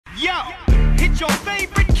Yo, hit your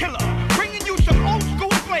favorite killer, bringing you some old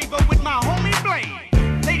school flavor with my homie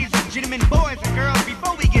Blaze. Ladies and gentlemen, boys and girls,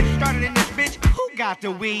 before we get started in this bitch, who got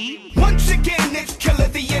the weed? Once again, it's Killa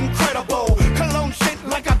the Incredible. Cologne scent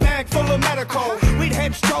like a bag full of medical. We'd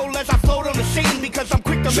head stroll as I float on the scene, because I'm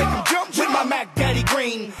quick to make them jump with my Mac Daddy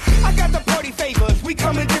Green. I got the party favors, we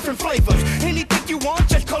come in different flavors. Anything you want,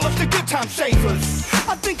 just call us the good time savers.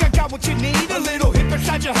 I think I got what you need, a little hip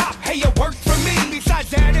inside your hop. Hey, it worked for me. Besides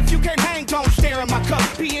that, if you can't hang, don't stare at my cup.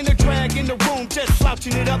 Being a drag in the room, just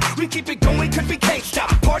slouching it up. We keep it going cause we can't stop.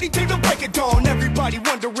 Party till the break of dawn. Everybody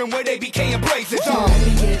wondering where they became blazes on. Let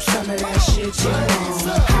me get some of that shit you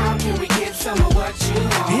want. How can we get some of what you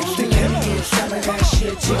want? It's the Killa. Get some of that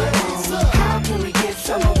shit you want. How can we get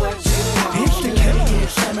some of what you want? It's the Killa. Get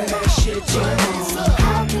some of that shit you want.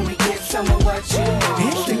 How can we get some of what you want?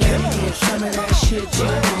 It's the Killa. Get some of that shit you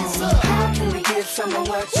want. How can we get some of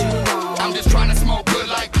what you want? I'm just trying to smoke good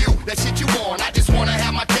like you. That shit you want. I just wanna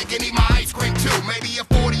have my cake and eat my ice cream too. Maybe a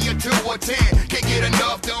 40 or 2 or 10. Can't get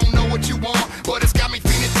enough, don't know what you want, but it's got me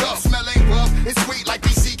feeling tough. Smell ain't rough, it's sweet like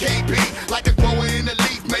BCKB. Like the grower in the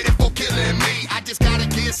leaf, made it for killing me. I just gotta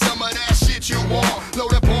get some of that shit you want.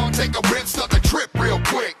 Load up on, take a rip, start the trip real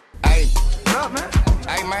quick. Hey, What up, man?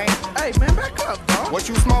 hey man, Hey, man, back up, dog. what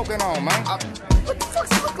you smoking on, man? What the fuck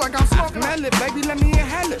you look like I'm smoking? Smell it, baby, let me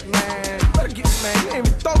inhale it. Man, you better get, man, you ain't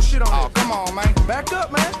even throw shit on Oh, it. come on, man. Back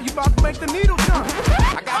up, man. You about to make the needle jump.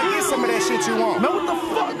 I gotta get some of that shit you want. Man, what the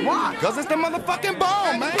fuck? Why? Cause it's the motherfucking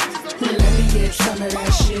bomb, man. Let me get some of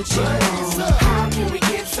that shit you want. How can we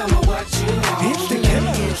get some of what you want? It's the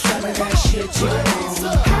Killa. Get some of that shit you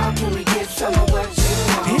want. How can we get some of what you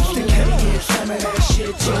want? It's the Killa. Get some of that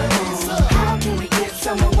shit you want. How can we get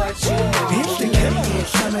some of what you want? It's the Killa. Get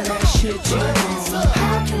some of that shit you want.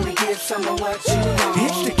 How can we get some of what you want?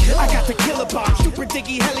 It's the Killa. I got the Killa bomb, super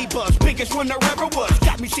diggy heli buzz, biggest one there ever was.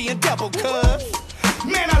 Got me seeing double, cuz.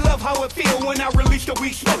 Man, I love how it feel when I release the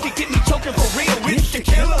weed smoke. It get me choking for real. It's the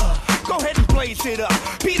Killa. Go ahead and blaze it up.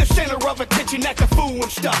 Be the center of attention at the food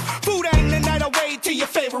and stuff. Food ain't the night away to your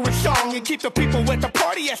favorite song, and keep the people at the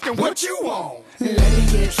party asking what you want. Let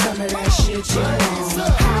me get some of that shit you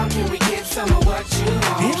want. How can we get some of what you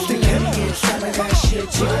want? It's the Killa. Get some of that shit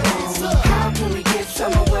you want. How can we get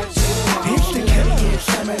some of what you want? It's the Killa. Get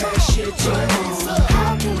some of that shit you want.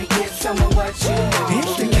 How can we get some of what you want?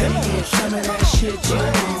 It's the Killa. Get some of that shit you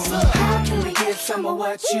want. How can we get some of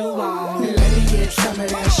what you want? Let me get some of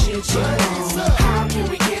that shit you want. How can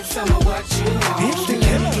we get some of what you want? It's the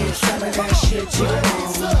Killa. Get some of that shit you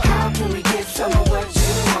want. How can we get some of what you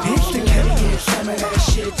want? It's the Killa. Get some of that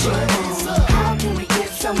shit you want. How can we get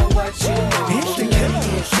some of what you want? It's the Killa.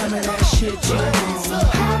 Get some of that shit you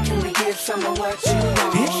want. How can we get some of what you want?